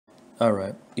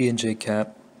Alright, E&J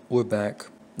Cap, we're back.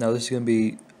 Now this is going to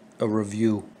be a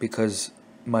review because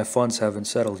my funds haven't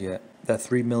settled yet. That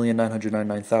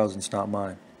 3,999,000 is not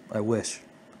mine. I wish.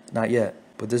 Not yet.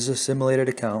 But this is a simulated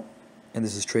account and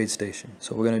this is TradeStation.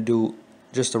 So we're going to do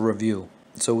just a review.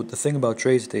 So the thing about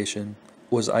TradeStation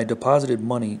was I deposited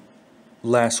money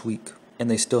last week and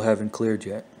they still haven't cleared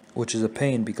yet, which is a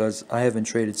pain because I haven't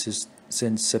traded since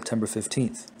September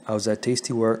 15th. I was at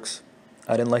Tasty Works.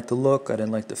 I didn't like the look, I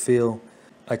didn't like the feel.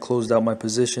 I closed out my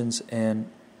positions and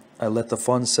I let the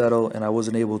funds settle and I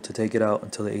wasn't able to take it out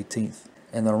until the 18th.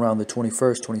 And then around the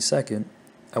 21st, 22nd,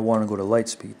 I wanted to go to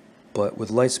Lightspeed. But with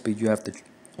Lightspeed, you have to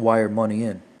wire money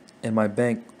in. And my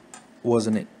bank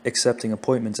wasn't accepting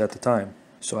appointments at the time,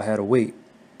 so I had to wait.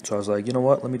 So I was like, you know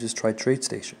what, let me just try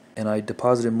TradeStation. And I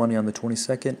deposited money on the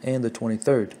 22nd and the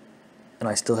 23rd, and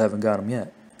I still haven't got them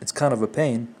yet. It's kind of a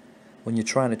pain when you're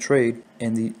trying to trade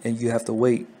and you have to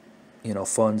wait, you know,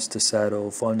 funds to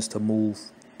settle, funds to move.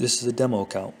 This is a demo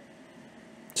account.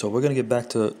 So we're going to get back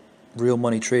to real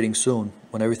money trading soon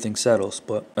when everything settles.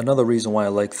 But another reason why I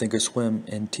like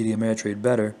Thinkorswim and TD Ameritrade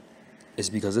better is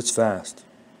because it's fast.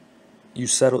 You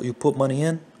put money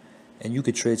in and you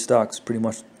could trade stocks pretty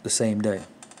much the same day.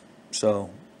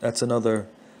 So that's another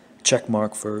check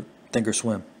mark for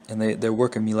Thinkorswim. And they're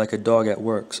working me like a dog at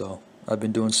work, so I've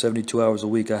been doing 72 hours a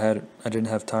week. I didn't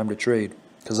have time to trade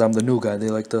because I'm the new guy. They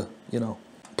like to, you know,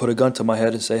 put a gun to my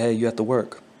head and say, hey, you have to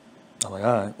work. I'm like,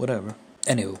 alright, whatever.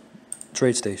 Anywho,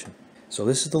 TradeStation. So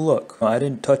this is the look. I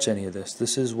didn't touch any of this.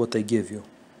 This is what they give you.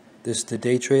 This is the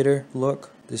day trader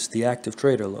look. This is the active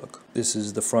trader look. This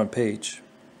is the front page.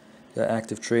 You got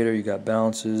active trader, you got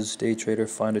balances, day trader,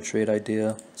 find a trade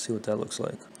idea. Let's see what that looks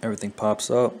like. Everything pops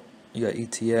up. You got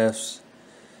ETFs.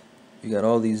 You got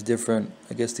all these different,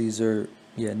 I guess these are,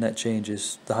 yeah, net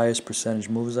changes. The highest percentage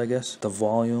moves, I guess. The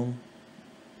volume,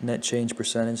 net change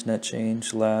percentage, net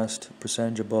change, last,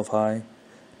 percentage above high,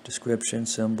 description,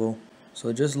 symbol.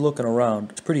 So just looking around,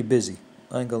 it's pretty busy.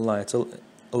 I ain't gonna lie, it's a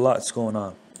lot's going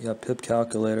on. You got pip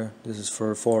calculator, this is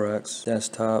for Forex,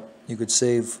 desktop. You could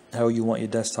save how you want your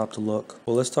desktop to look.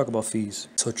 Well, let's talk about fees.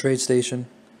 So TradeStation,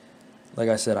 like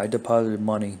I said, I deposited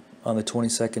money on the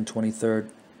 22nd,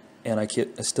 23rd, and I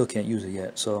still can't use it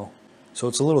yet, so it's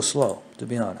a little slow, to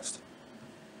be honest.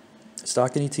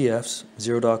 Stock and ETFs,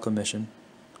 $0 commission.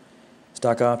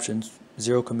 Stock options,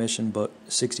 0 commission, but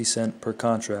 60 cents per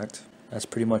contract. That's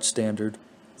pretty much standard.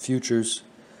 Futures,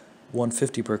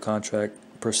 $150 per contract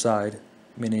per side,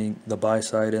 meaning the buy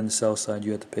side and the sell side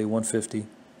you have to pay $150.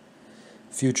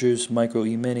 Futures, micro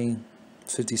E-mini,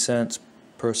 50 cents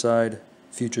per side.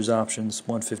 Futures options,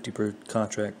 $150 per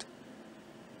contract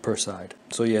per side.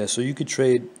 So yeah, so you could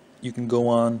trade, you can go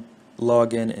on,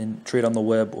 log in and trade on the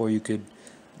web, or you could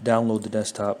download the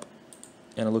desktop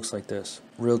and it looks like this.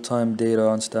 Real-time data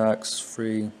on stocks,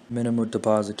 free, minimum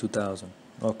deposit 2,000.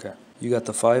 Okay, you got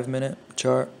the 5-minute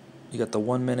chart, you got the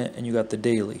 1 minute, and you got the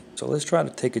daily. So let's try to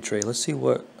take a trade. Let's see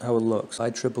how it looks. Buy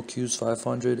triple Q's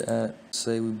 500 at,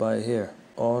 say we buy it here.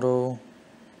 Auto,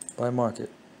 buy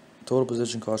market. Total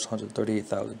position cost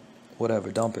 138,000.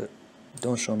 Whatever, dump it.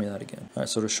 Don't show me that again. Alright,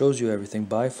 so it shows you everything.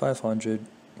 Buy 500,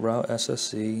 route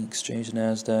SSC, exchange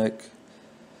NASDAQ,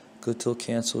 good till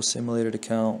cancel, simulated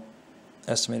account,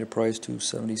 estimated price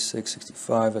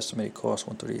 276.65, estimated cost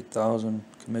 138,000,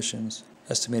 commissions,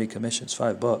 estimated commissions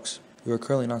 $5. You are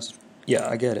currently not. Yeah,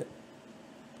 I get it.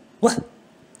 What?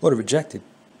 What, rejected?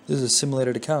 This is a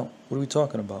simulated account. What are we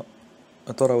talking about?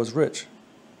 I thought I was rich.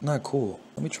 Not cool.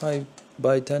 Let me try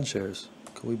buy 10 shares.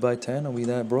 Can we buy 10? Are we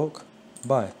that broke?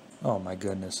 Buy. Oh my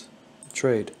goodness.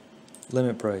 Trade.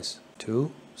 Limit price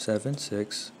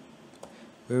 276.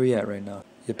 Where are we at right now?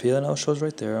 Your P&L shows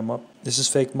right there. I'm up. This is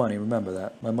fake money. Remember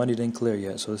that. My money didn't clear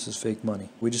yet, so this is fake money.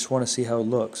 We just want to see how it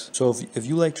looks. So if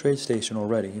you like TradeStation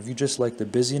already, if you just like the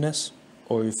busyness,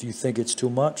 or if you think it's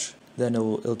too much, then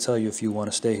it'll tell you if you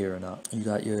want to stay here or not. You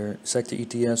got your sector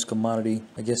ETFs, commodity.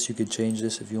 I guess you could change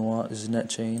this if you want. This is net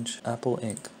change. Apple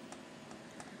Inc.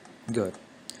 Good.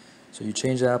 So you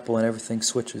change Apple and everything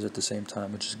switches at the same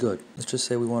time, which is good. Let's just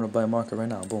say we want to buy market right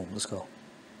now. Boom, let's go.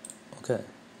 Okay.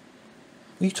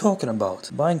 What are you talking about?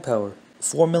 Buying power,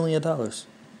 $4 million.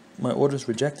 My order's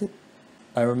rejected?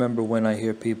 I remember when I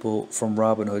hear people from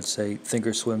Robinhood say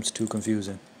Thinkorswim's too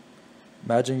confusing.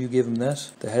 Imagine you give them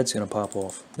this, the head's going to pop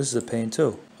off. This is a pain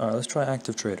too. Alright, let's try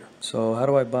active trader. So how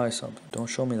do I buy something? Don't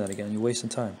show me that again, you're wasting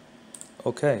time.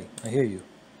 Okay, I hear you.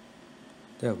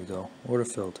 There we go, order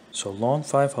filled. So long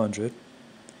 500,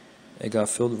 it got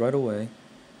filled right away.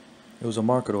 It was a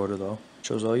market order though. It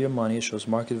shows all your money, it shows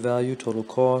market value, total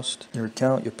cost, your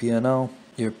account, your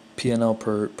P&L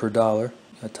per dollar.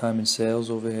 Got time and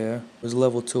sales over here. Where's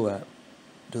level 2 at?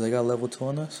 Do they got level 2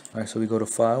 on this? Alright, so we go to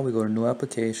file, we go to new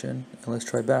application, and let's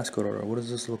try basket order. What does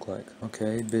this look like?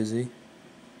 Okay, busy.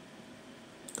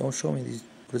 Don't show me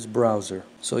this browser.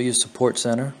 So use support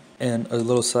center. And a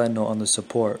little side note on the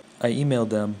support. I emailed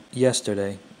them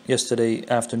yesterday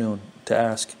afternoon, to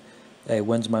ask, hey,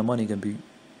 when's my money gonna be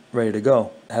ready to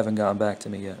go? Haven't gotten back to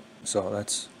me yet. So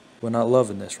we're not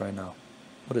loving this right now.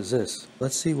 What is this?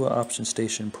 Let's see what Option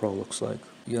Station Pro looks like.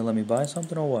 You gonna let me buy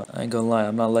something or what? I ain't gonna lie,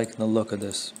 I'm not liking the look of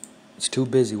this. It's too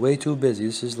busy, way too busy.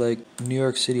 This is like New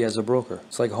York City as a broker.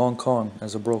 It's like Hong Kong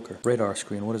as a broker. Radar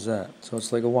screen, what is that? So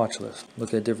it's like a watch list.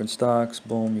 Look at different stocks,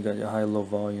 boom, you got your high, low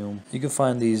volume. You can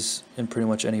find these in pretty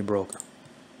much any broker.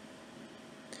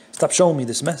 Stop showing me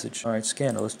this message. Alright,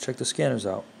 scanner, let's check the scanners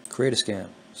out. Create a scan.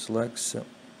 Select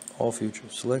all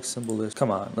futures. Select symbol list.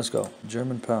 Come on, let's go.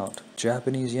 German pound.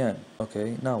 Japanese yen.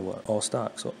 Okay, now what? All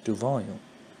stocks. So do volume.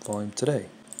 Volume today.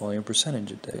 Volume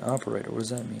percentage a day. Operator, what does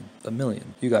that mean? 1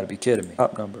 million. You gotta be kidding me.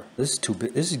 Top number. This is too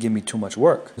big. This is giving me too much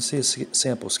work. Let's see a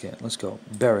sample scan. Let's go.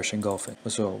 Bearish engulfing.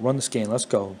 Let's go. Run the scan. Let's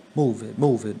go. Move it.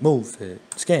 Move it. Move it.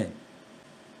 Scan.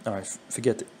 Alright,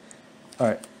 forget it.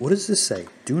 Alright, what does this say?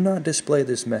 Do not display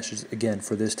this message again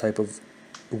for this type of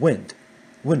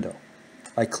window.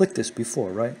 I clicked this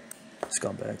before, right?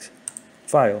 Scumbags.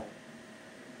 File.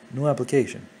 New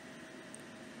application.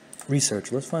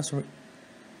 Research. Let's find some...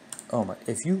 Oh my,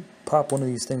 if you pop one of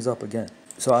these things up again.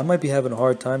 So I might be having a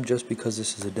hard time just because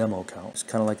this is a demo account. It's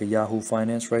kind of like a Yahoo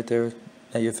Finance right there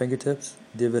at your fingertips.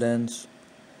 Dividends,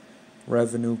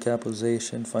 revenue,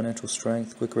 capitalization, financial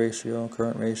strength, quick ratio,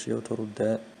 current ratio, total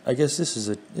debt. I guess this is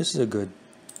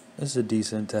a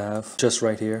decent to have just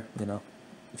right here, you know,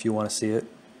 if you want to see it.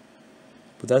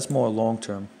 But that's more long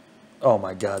term. Oh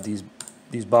my God, these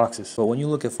boxes. But when you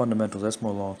look at fundamentals, that's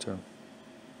more long term.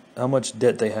 How much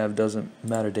debt they have doesn't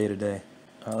matter day to day.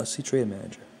 Let's see Trade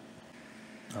Manager.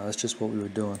 That's just what we were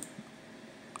doing.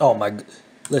 Oh my,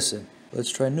 listen, let's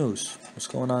try news. What's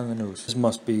going on in the news? This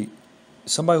must be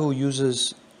somebody who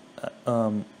uses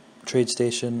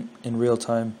TradeStation in real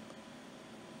time.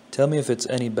 Tell me if it's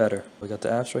any better. We got the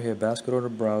apps right here: basket order,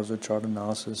 browser, chart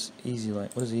analysis, easy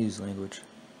language. What is easy language?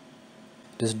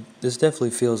 This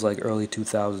definitely feels like early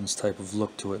 2000s type of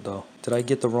look to it though. Did I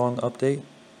get the wrong update?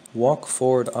 Walk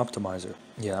forward optimizer.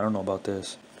 Yeah, I don't know about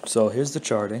this. So here's the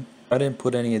charting. I didn't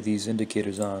put any of these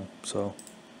indicators on, so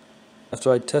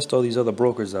after I test all these other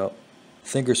brokers out,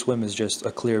 Thinkorswim is just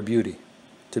a clear beauty,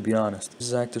 to be honest. This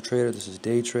is active trader, this is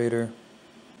day trader.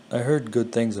 I heard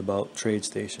good things about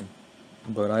TradeStation,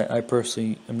 but I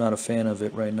personally am not a fan of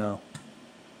it right now.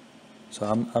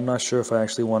 So I'm not sure if I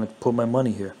actually want to put my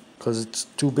money here, because it's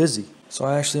too busy. So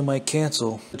I actually might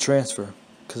cancel the transfer,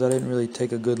 because I didn't really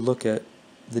take a good look at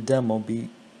the demo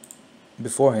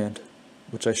beforehand,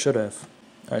 which I should have.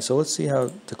 Alright, so let's see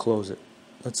how to close it.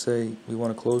 Let's say we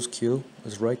want to close Q.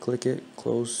 Let's right click it,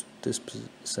 close this,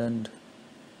 send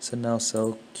now,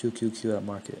 sell QQQ at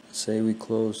market. Say we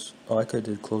close, oh, I could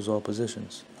have close all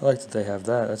positions. I like that they have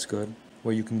that, that's good.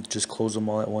 Where you can just close them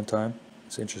all at one time.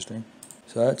 It's interesting.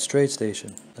 So that's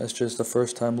TradeStation. That's just the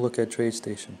first time look at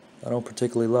TradeStation. I don't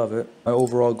particularly love it. My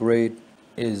overall grade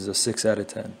is a 6 out of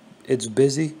 10. It's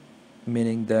busy,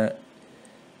 meaning that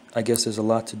I guess there's a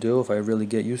lot to do if I really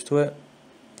get used to it.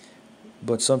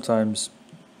 But sometimes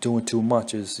doing too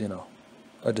much is, you know,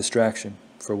 a distraction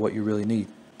for what you really need.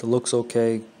 The look's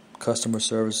okay, customer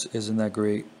service isn't that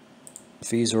great,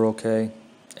 fees are okay.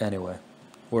 Anyway,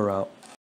 we're out.